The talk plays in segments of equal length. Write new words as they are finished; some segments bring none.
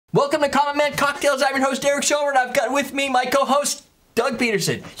Welcome to Common Man Cocktails. I'm your host, Eric Schomer, and I've got with me my co-host, Doug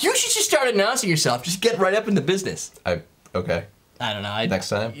Peterson. You should just start announcing yourself. Just get right up into business. Okay. I don't know. Next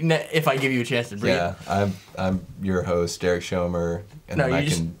time? If I give you a chance to breathe. Yeah, I'm your host, Derek Schomer, and then I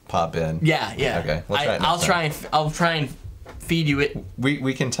can pop in. Yeah. Okay, we'll try it next I'll try and feed you it.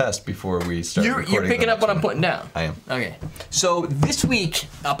 We can test before we start recording. You're picking up what I'm putting down. I am. Okay. So this week,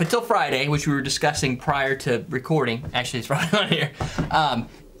 up until Friday, which we were discussing prior to recording, actually it's Friday on here,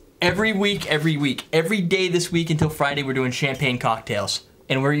 every week, every day this week until Friday, we're doing champagne cocktails.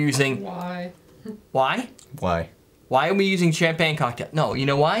 And we're using... Why? Why? Why? Why are we using champagne cocktail? No, you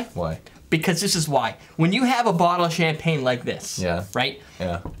know why? Why? Because this is why. When you have a bottle of champagne like this, yeah, right?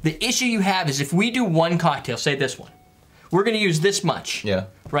 Yeah. The issue you have is if we do one cocktail, say this one, we're gonna use this much. Yeah.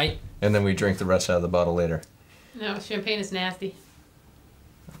 Right? And then we drink the rest out of the bottle later. No, champagne is nasty.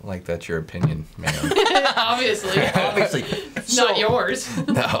 Like that's your opinion, man. Obviously. Obviously. It's not yours.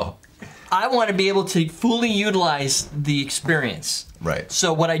 No. I want to be able to fully utilize the experience. Right.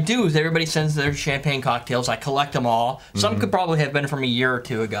 So what I do is everybody sends their champagne cocktails. I collect them all. Some could probably have been from a year or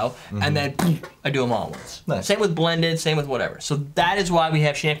two ago. And then I do them all at once. Nice. Same with blended, same with whatever. So that is why we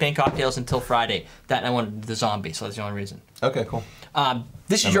have champagne cocktails until Friday. That and I wanted the zombie, so that's the only reason. Okay, cool.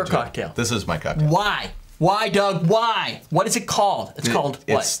 This is your cocktail. This is my cocktail. Why? Why, Doug? Why? What is it called? It's called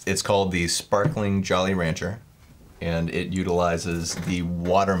what? It's called the Sparkling Jolly Rancher, and it utilizes the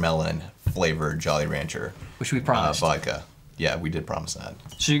watermelon flavored Jolly Rancher, Which we promised. Vodka. Yeah, we did promise that.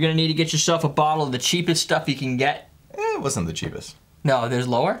 So you're gonna need to get yourself a bottle of the cheapest stuff you can get. It wasn't the cheapest. No, there's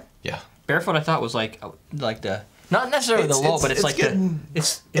lower. Yeah. Barefoot, I thought was like the not necessarily the low, but it's like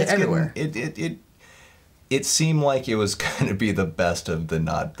it's everywhere. It seemed like it was gonna be the best of the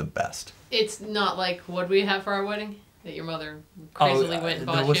not the best. It's not like what we have for our wedding that your mother crazily went and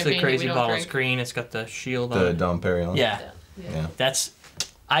bought what's champagne the crazy that we don't bottle? drink. It's green. It's got the shield on The it. Dom Perignon. Yeah. Yeah. That's.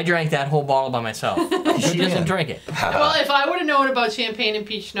 I drank that whole bottle by myself. She doesn't drink it. Well, if I would have known about champagne and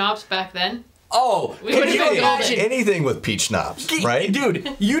peach schnapps back then, Oh, We would've can you been imagine? Anything with peach schnapps, right?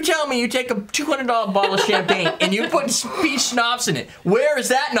 Dude, you tell me you take a $200 bottle of champagne and you put peach schnapps in it. Where is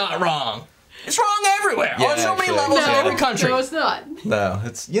that not wrong? It's wrong everywhere. Yeah, on so many actually, levels in yeah. every country. no, it's not. No,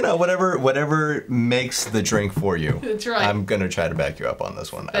 it's whatever makes the drink for you. That's right. I'm gonna try to back you up on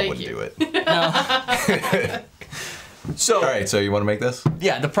this one. I Thank wouldn't you. do it. So, All right, so you want to make this?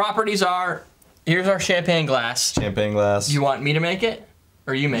 yeah, the properties are, here's our champagne glass. Champagne glass. You want me to make it?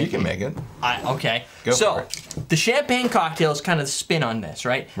 Or you make it? You can make it. Okay. Go so, for it. the champagne cocktail is kind of the spin on this,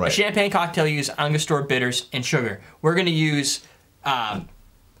 right? Right. A champagne cocktail uses Angostura bitters and sugar. We're going to use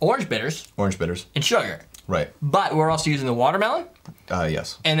orange bitters Orange bitters. and sugar. Right. But we're also using the watermelon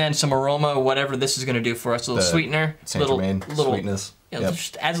Yes. and then some aroma, whatever this is going to do for us. A little The sweetener. Saint Germain little sweetness. Yeah, Yep.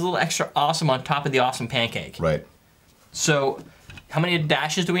 just adds a little extra awesome on top of the awesome pancake. Right. So, how many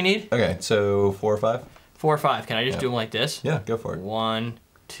dashes do we need? Okay, so 4 or 5? 4 or 5. Can I just Yeah. do them like this? Yeah, go for it. 1,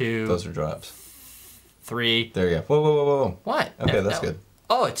 2, Those are drops. 3. There you go. Whoa, whoa, whoa, whoa. What? Okay, No, that's no. good.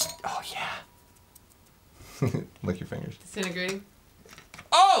 Oh yeah. Lick your fingers. Disintegrating.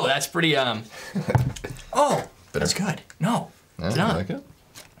 Oh, that's pretty, oh, Bitter. that's good. No, Yeah, it's you not. like it?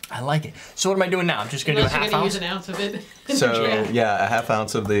 I like it. So what am I doing now? I'm just gonna Unless do a you're half going to ounce. use an ounce of it. So, Yeah. yeah, a half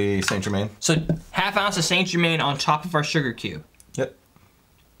ounce of the Saint Germain. So half ounce of Saint Germain on top of our sugar cube. Yep.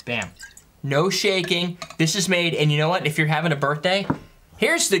 Bam. No shaking. This is made, and you know what? If you're having a birthday,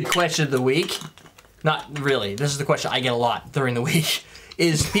 here's the question of the week. Not really. This is the question I get a lot during the week.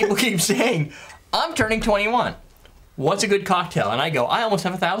 Is people keep saying, I'm turning 21. What's a good cocktail? And I go, I almost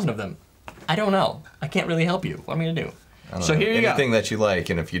have 1,000 of them. I don't know. I can't really help you. What am I gonna do? So here you go. Anything that you like,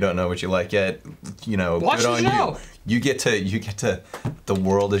 and if you don't know what you like yet, Watch good the on show. you. You get to. The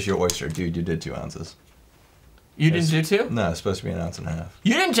world is your oyster, dude. You did 2 ounces. You didn't do 2? No, it's supposed to be 1.5 ounces.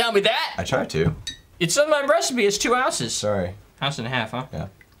 You didn't tell me that. I tried to. It's on my recipe. It's 2 ounces. Sorry. Ounce and a half, huh? Yeah.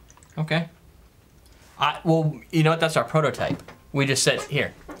 Okay. Well, you know what? That's our prototype. We just said,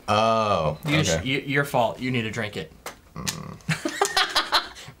 here. Oh. Okay. Your fault. You need to drink it.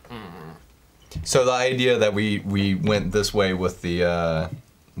 So the idea that we went this way with the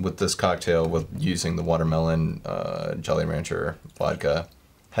with this cocktail with using the watermelon Jolly Rancher vodka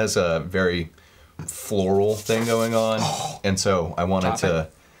has a very floral thing going on, and so I wanted to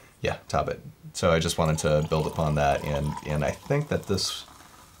top it. So I just wanted to build upon that, and I think that this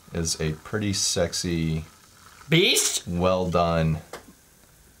is a pretty sexy, Beast? well done,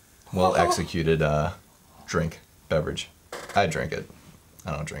 well executed beverage. I drink it.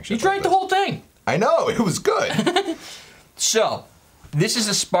 I don't drink shit. You drank the whole thing. I know, it was good. So, this is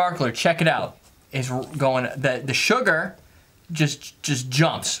a sparkler. Check it out. It's going. The sugar just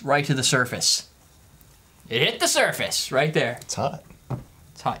jumps right to the surface. It hit the surface right there. It's hot.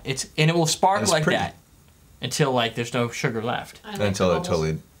 It's hot. And it will spark It's like pretty. that until like there's no sugar left. I like Until the it bubbles.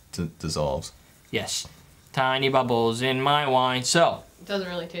 totally dissolves. Yes. Tiny bubbles in my wine. So. It doesn't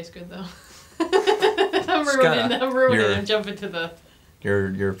really taste good though. I'm ruining. I'm jumping to the.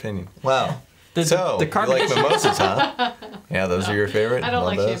 Your opinion. Wow. The You like carbonation. mimosas, huh? Yeah, those are your favorite? I don't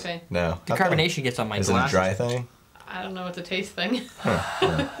Love like those? champagne. No. The How come? carbonation gets on my Is it a glasses. dry thing? I don't know. It's a taste thing.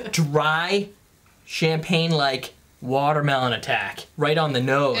 Dry champagne like watermelon attack. Right on the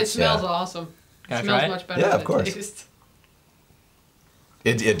nose. It smells awesome. Can I It smells try it? much better Yeah, than of course. it tastes.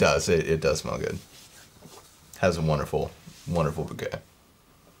 It does. It does smell good. Has a wonderful bouquet.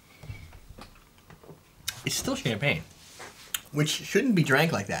 It's still champagne. Which shouldn't be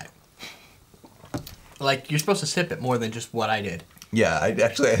drank like that. Like, you're supposed to sip it more than just what I did. Yeah, I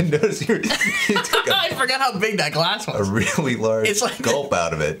noticed you took I forgot how big that glass a was. really large It's like- gulp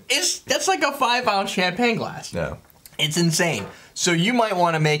out of it. That's like a 5-ounce champagne glass. No. It's insane. So you might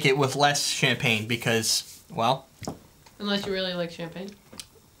want to make it with less champagne because, well, Unless you really like champagne.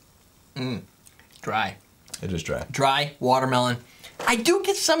 dry. It is dry. Dry, watermelon. I do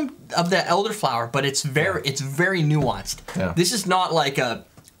get some of the elderflower, but it's very nuanced. Yeah. This is not like a,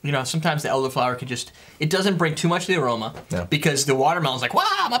 sometimes the elderflower can just, it doesn't bring too much of the aroma Yeah. because the watermelon's like, wow,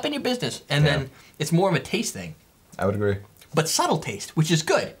 I'm up in your business. And Yeah. then it's more of a taste thing, I would agree. but subtle taste, which is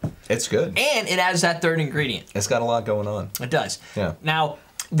good. It's good. And it adds that third ingredient. It's got a lot going on. It does. Yeah. Now,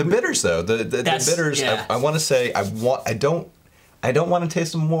 The bitters though, the bitters. yeah. I want to say I don't want to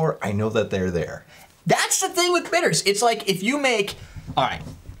taste them more. I know that they're there. that's the thing with bitters. It's like if you make, all right,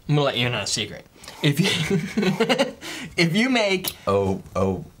 I'm gonna let you in on a secret. If you make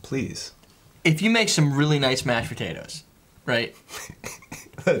Oh, please. if you make some really nice mashed potatoes, right?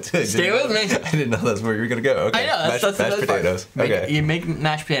 Stay with me. I didn't know that's where you were gonna go. Okay. I know that's mashed the best part. potatoes. You make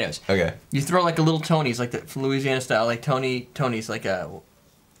mashed potatoes. Okay. You throw like a little Tony's, like from Louisiana style, like Tony's, like a,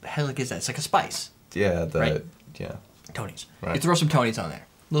 the hell is that? It's like a spice. Yeah. Right. Yeah. Tony's. Right. You throw some Tony's on there,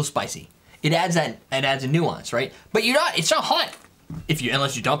 a little spicy. It adds a nuance, right? But it's not hot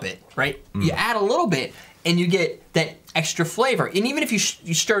unless you dump it, right? You add a little bit and you get that extra flavor. And even if you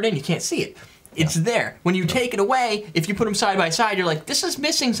stir it in, you can't see it. It's there. When you take it away, if you put them side by side, you're like, this is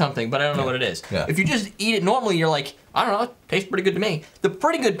missing something, but I don't know what it is. Yeah. If you just eat it normally, you're like, I don't know, it tastes pretty good to me. The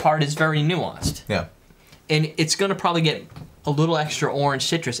pretty good part is very nuanced. Yeah. And it's going to probably get a little extra orange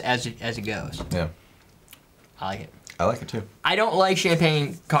citrus as it goes. Yeah. I like it. I like it too. I don't like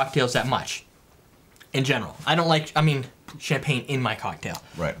champagne cocktails that much, in general. I don't like, champagne in my cocktail.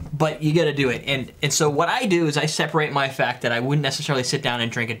 Right. But you got to do it. And so what I do is I separate my fact that I wouldn't necessarily sit down and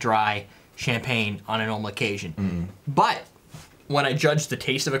drink a dry champagne on a normal occasion. But when I judge the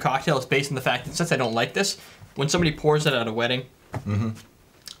taste of a cocktail, it's based on the fact that since I don't like this, when somebody pours it at a wedding,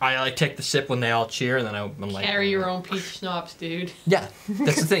 I like take the sip when they all cheer, and then I'm like, Carry your own peach schnapps, dude. yeah,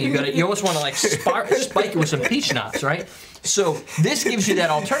 that's the thing. You almost want to like spike it with some peach schnapps, right? So this gives you that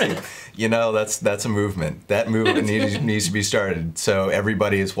alternative. That's a movement. That movement needs to be started. So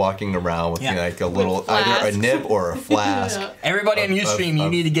everybody is walking around with like a little either a nib or a flask. Yeah. Everybody on Ustream, you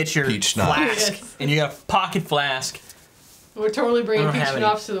need to get your peach schnapps. flask, Yes. and you got a pocket flask. We're totally bringing I don't peach have any.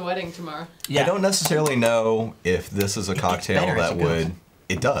 schnapps to the wedding tomorrow. Yeah. I don't necessarily know if this is a cocktail better as that it goes. would.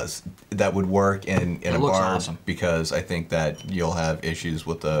 It does. That would work in a looks bar awesome. because I think that you'll have issues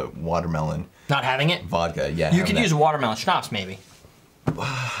with the watermelon Not having it. vodka. Yeah, You having could that. use watermelon schnapps, maybe.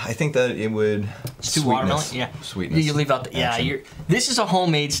 I think that it would. Too watermelon. Yeah. Sweetness. You leave out the. Yeah. action. This is a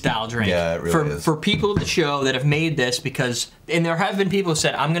homemade style drink. Yeah, it really is. For people at the show that have made this because, and there have been people who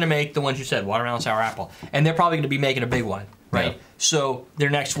said, I'm going to make the ones you said, watermelon sour apple, and they're probably going to be making a big one, right? Yeah. So their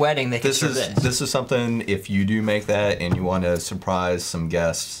next wedding they can serve this. This is something. If you do make that and you want to surprise some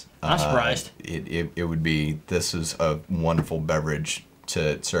guests, I'm surprised. It would be. This is a wonderful beverage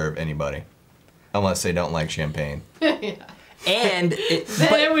to serve anybody, unless they don't like champagne. Yeah. And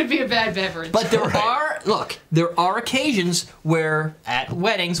Then it would be a bad beverage. But there are occasions where at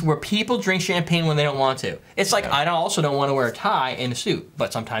weddings where people drink champagne when they don't want to. It's like I also don't want to wear a tie and a suit,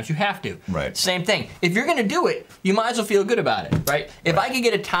 but sometimes you have to. Right. Same thing. If you're gonna do it, you might as well feel good about it, right? If I could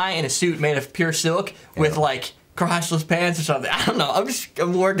get a tie and a suit made of pure silk with like crotchless pants or something, I don't know.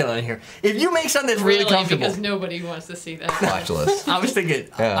 I'm working on it here. If you make something that's really comfortable, because nobody wants to see that. Crotchless. I was thinking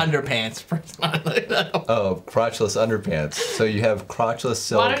underpants. Oh, crotchless underpants. So you have crotchless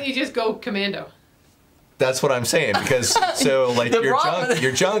silk. Why don't you just go commando? That's what I'm saying because so like The your problem-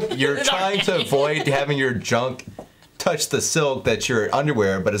 junk, you're trying to avoid having your junk touch the silk that's your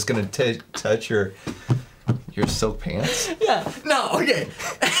underwear, but it's gonna touch your silk pants. Yeah. No. Okay.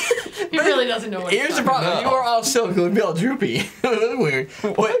 He really doesn't know what. Here's the problem. No. If you were all silk, it would be all droopy. It would be weird.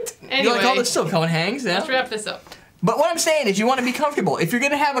 What? You like all Anyway. the silk how it hangs? Yeah. Let's wrap this up. But what I'm saying is you want to be comfortable. If you're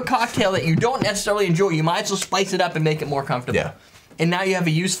going to have a cocktail that you don't necessarily enjoy, you might as well spice it up and make it more comfortable. Yeah. And now you have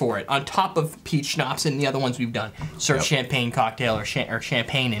a use for it on top of peach schnapps and the other ones we've done. Search champagne cocktail or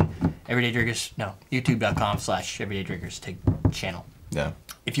champagne and Everyday Drinkers. No, youtube.com/Everyday Drinkers channel. Yeah.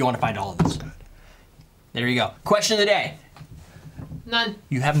 If you want to find all of those. There you go. Question of the day. None.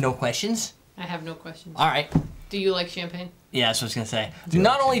 You have no questions? I have no questions. All right. Do you like champagne? Yeah, that's what I was going to say. you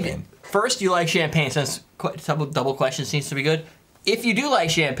Not like only champagne? first, you like champagne, since double question seems to be good. If you do like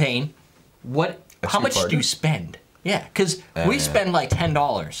champagne, how much do you spend? Yeah, because we spend like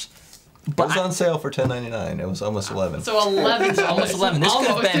 $10. But It was on sale for $10.99. It was almost 11. So 11. Almost 11. This could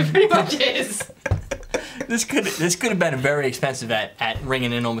have Almost, been- it pretty much is. this could have been very expensive at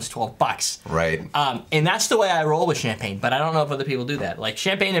ringing in almost $12. Right. And that's the way I roll with champagne, but I don't know if other people do that. Like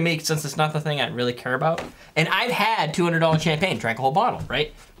champagne to me, since it's not the thing I really care about, and I've had $200 champagne, drank a whole bottle,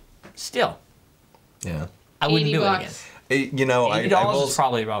 right? Still, Yeah. I wouldn't do $80. it again. You know, $80 is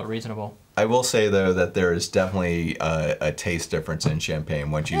probably about reasonable. I will say though that there is definitely a taste difference in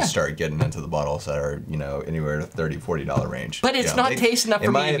champagne once you start getting into the bottles that are, you know, anywhere to $30, $40 range. But it's not taste enough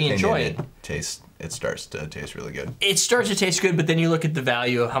for me to be enjoyed. It starts to taste really good. It starts to taste good, but then you look at the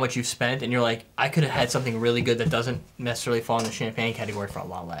value of how much you've spent, and you're like, I could have had something really good that doesn't necessarily fall in the champagne category for a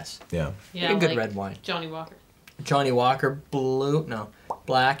lot less. Yeah. Yeah, Like a good like red wine. Johnny Walker. Johnny Walker,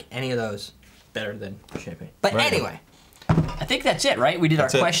 black, any of those, better than champagne. But Right. anyway, I think that's it, right? We did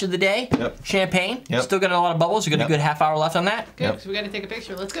That's our it. question of the day. Yep. Champagne. Yep. Still got a lot of bubbles. We got a good half hour left on that. Good, Yep. so we got to take a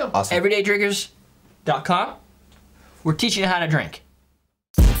picture. Let's go. Awesome. Everydaydrinkers.com. We're teaching you how to drink.